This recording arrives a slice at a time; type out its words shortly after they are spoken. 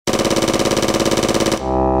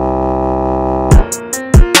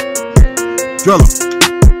Drill 'em.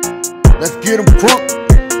 Let's get 'em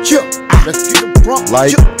crunk. Chill. Let's get 'em crunk.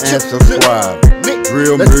 Like and subscribe.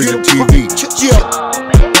 Real Music TV.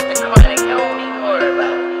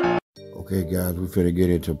 Okay, guys, we finna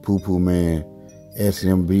get into Poo Poo Man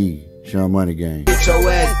SMB, Sean Money Gang. Get your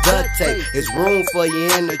ass duct tape. It's room for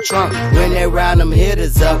you in the trunk. When they round them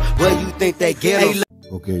hitters up, where you think they get 'em?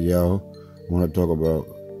 Okay, y'all, wanna talk about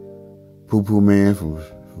Poo Poo Man from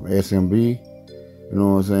SMB. You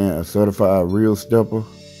know what I'm saying? A certified real stepper.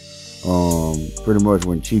 Pretty much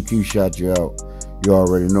when Chief Keef shot you out, you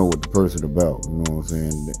already know what the person about. You know what I'm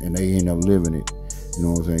saying? And they end up living it. You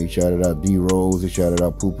know what I'm saying? He shouted out D-Rose, he shouted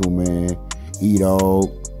out Poo Poo Man, E-Dog,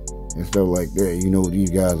 and stuff like that. You know what these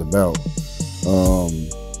guys about.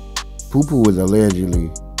 Poo Poo was allegedly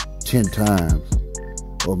 10 times,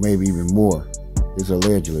 or maybe even more. It's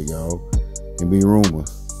allegedly, y'all. Can be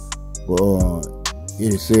rumors. But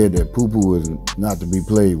it is said that Poo Poo is not to be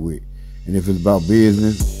played with. And if it's about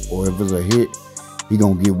business, or if it's a hit, he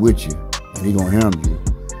gonna get with you, and he gonna handle you.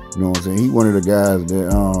 You know what I'm saying? He one of the guys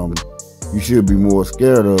that you should be more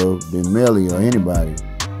scared of than Melly or anybody.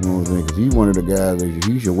 You know what I'm saying? Because he's one of the guys that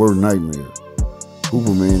he's your worst nightmare. Poo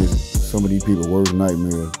Poo Man is some of these people's worst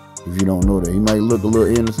nightmare. If you don't know that, he might look a little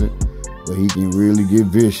innocent, but he can really get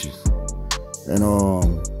vicious. And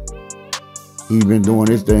he been doing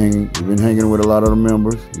this thing. He been hanging with a lot of the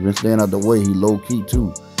members. He been staying out the way. He low key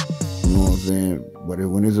too. You know what I'm saying? But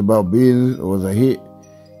when it's about business or it's a hit,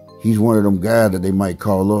 he's one of them guys that they might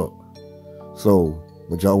call up. So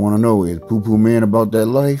what y'all want to know is Poo Poo Man about that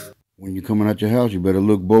life? When you coming out your house, you better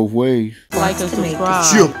look both ways. Like and subscribe.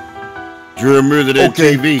 Chill. Drill Music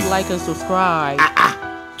TV. Like and subscribe.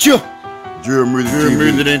 Chill. Drill Music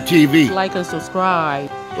TV. Like and subscribe.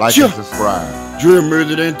 Like and subscribe. Drill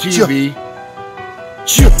Music TV.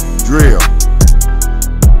 Chill. Drill.